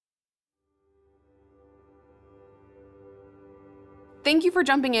Thank you for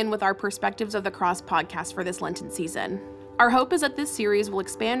jumping in with our Perspectives of the Cross podcast for this Lenten season. Our hope is that this series will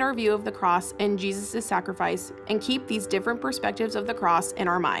expand our view of the cross and Jesus' sacrifice and keep these different perspectives of the cross in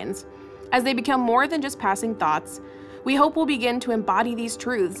our minds. As they become more than just passing thoughts, we hope we'll begin to embody these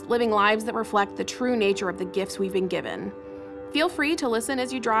truths, living lives that reflect the true nature of the gifts we've been given. Feel free to listen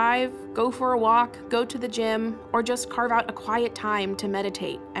as you drive, go for a walk, go to the gym, or just carve out a quiet time to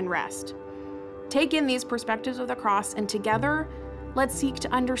meditate and rest. Take in these perspectives of the cross, and together, let's seek to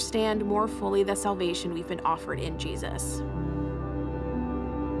understand more fully the salvation we've been offered in Jesus.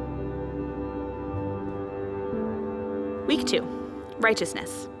 Week 2,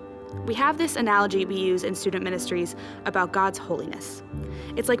 righteousness. We have this analogy we use in student ministries about God's holiness.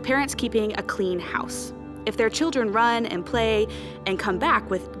 It's like parents keeping a clean house. If their children run and play and come back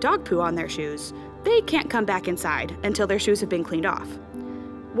with dog poo on their shoes, they can't come back inside until their shoes have been cleaned off.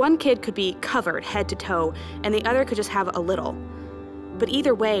 One kid could be covered head to toe, and the other could just have a little. But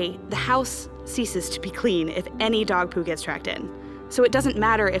either way, the house ceases to be clean if any dog poo gets tracked in. So it doesn't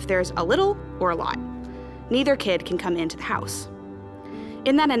matter if there's a little or a lot. Neither kid can come into the house.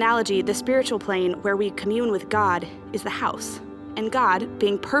 In that analogy, the spiritual plane where we commune with God is the house. And God,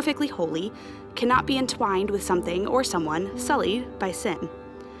 being perfectly holy, cannot be entwined with something or someone sullied by sin.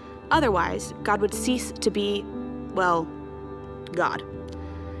 Otherwise, God would cease to be, well, God.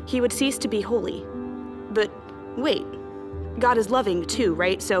 He would cease to be holy. But wait. God is loving too,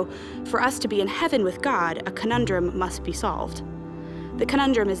 right? So for us to be in heaven with God, a conundrum must be solved. The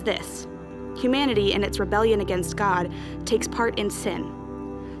conundrum is this: humanity in its rebellion against God takes part in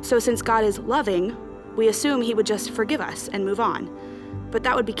sin. So since God is loving, we assume he would just forgive us and move on. But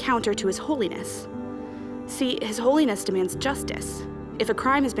that would be counter to his holiness. See, his holiness demands justice. If a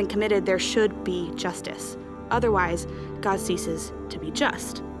crime has been committed, there should be justice. Otherwise, God ceases to be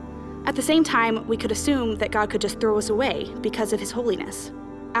just. At the same time, we could assume that God could just throw us away because of his holiness.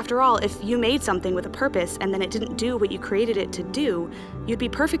 After all, if you made something with a purpose and then it didn't do what you created it to do, you'd be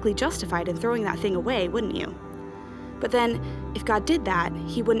perfectly justified in throwing that thing away, wouldn't you? But then, if God did that,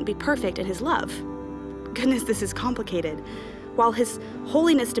 he wouldn't be perfect in his love. Goodness, this is complicated. While his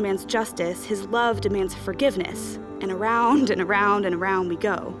holiness demands justice, his love demands forgiveness, and around and around and around we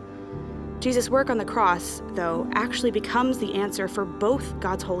go. Jesus' work on the cross, though, actually becomes the answer for both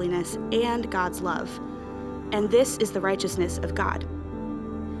God's holiness and God's love. And this is the righteousness of God.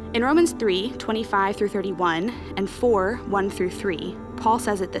 In Romans 3:25-31 and 4:1-3, Paul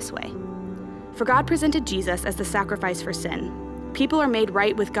says it this way: "For God presented Jesus as the sacrifice for sin. People are made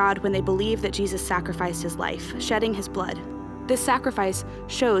right with God when they believe that Jesus sacrificed his life, shedding his blood. This sacrifice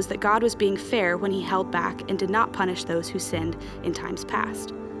shows that God was being fair when he held back and did not punish those who sinned in times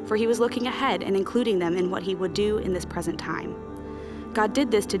past. For he was looking ahead and including them in what he would do in this present time. God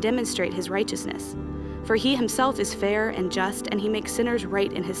did this to demonstrate his righteousness. For he himself is fair and just, and he makes sinners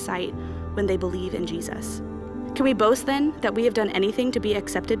right in his sight when they believe in Jesus. Can we boast then that we have done anything to be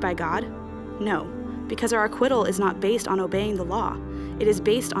accepted by God? No, because our acquittal is not based on obeying the law. It is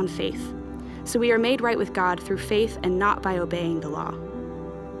based on faith. So we are made right with God through faith and not by obeying the law.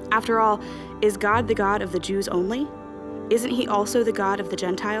 After all, is God the God of the Jews only? Isn't he also the God of the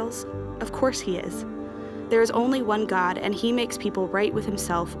Gentiles? Of course he is. There is only one God, and he makes people right with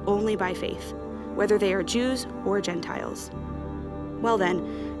himself only by faith, whether they are Jews or Gentiles. Well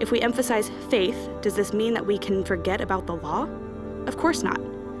then, if we emphasize faith, does this mean that we can forget about the law? Of course not.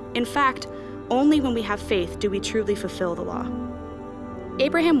 In fact, only when we have faith do we truly fulfill the law.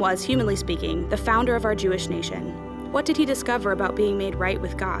 Abraham was, humanly speaking, the founder of our Jewish nation. What did he discover about being made right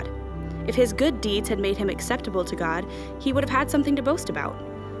with God? If his good deeds had made him acceptable to God, he would have had something to boast about.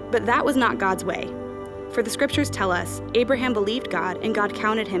 But that was not God's way. For the scriptures tell us, Abraham believed God, and God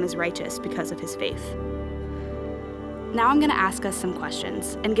counted him as righteous because of his faith. Now I'm going to ask us some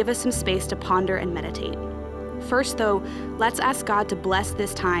questions and give us some space to ponder and meditate. First, though, let's ask God to bless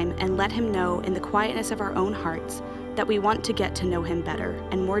this time and let him know in the quietness of our own hearts that we want to get to know him better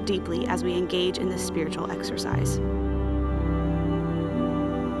and more deeply as we engage in this spiritual exercise.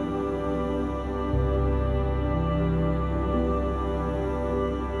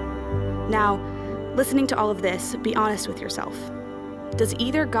 Now, listening to all of this, be honest with yourself. Does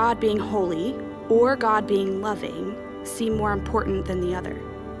either God being holy or God being loving seem more important than the other?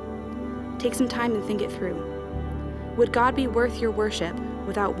 Take some time and think it through. Would God be worth your worship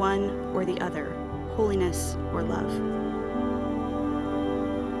without one or the other, holiness or love?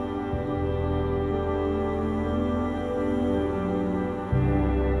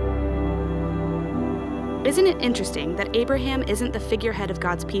 Isn't it interesting that Abraham isn't the figurehead of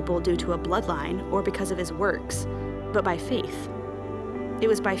God's people due to a bloodline or because of his works, but by faith? It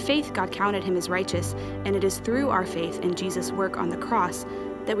was by faith God counted him as righteous, and it is through our faith in Jesus' work on the cross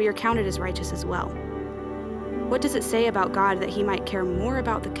that we are counted as righteous as well. What does it say about God that he might care more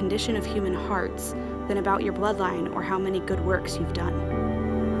about the condition of human hearts than about your bloodline or how many good works you've done?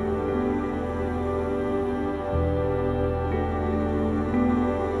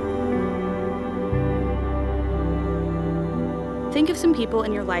 Think of some people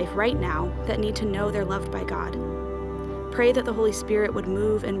in your life right now that need to know they're loved by God. Pray that the Holy Spirit would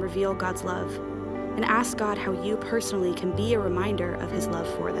move and reveal God's love, and ask God how you personally can be a reminder of his love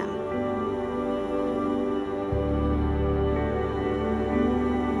for them.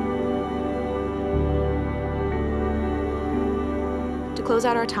 To close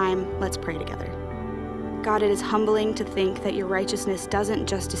out our time, let's pray together. God, it is humbling to think that your righteousness doesn't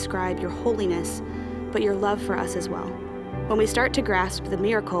just describe your holiness, but your love for us as well. When we start to grasp the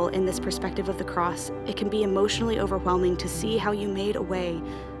miracle in this perspective of the cross, it can be emotionally overwhelming to see how you made a way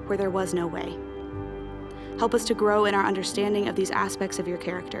where there was no way. Help us to grow in our understanding of these aspects of your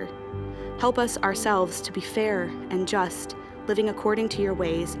character. Help us ourselves to be fair and just, living according to your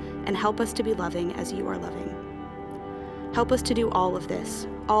ways, and help us to be loving as you are loving. Help us to do all of this,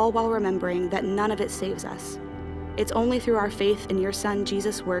 all while remembering that none of it saves us. It's only through our faith in your Son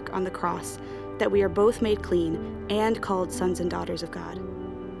Jesus' work on the cross that we are both made clean and called sons and daughters of God.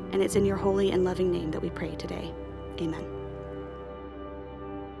 And it's in your holy and loving name that we pray today. Amen.